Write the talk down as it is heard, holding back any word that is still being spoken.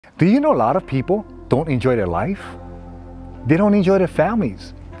Do you know a lot of people don't enjoy their life? They don't enjoy their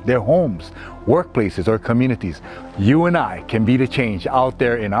families, their homes, workplaces, or communities. You and I can be the change out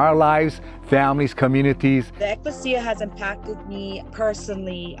there in our lives, families, communities. The ecclesia has impacted me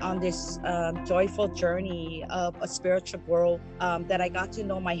personally on this joyful journey of a spiritual growth, that I got to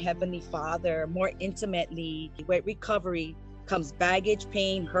know my Heavenly Father more intimately. With recovery comes baggage,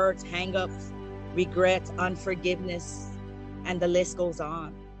 pain, hurts, hang-ups, regrets, unforgiveness, and the list goes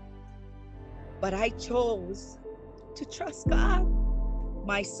on. But I chose to trust God.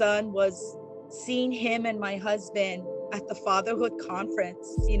 My son was seeing him and my husband at the fatherhood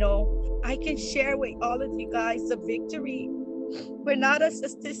conference. I can share with all of you guys the victory. We're not a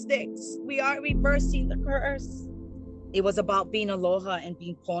statistics. We are reversing the curse. It was about being aloha and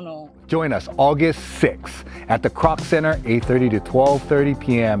being pono. Join us August 6th at the Kroc Center, 8:30 to 12:30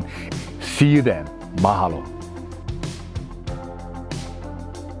 p.m. See you then. Mahalo.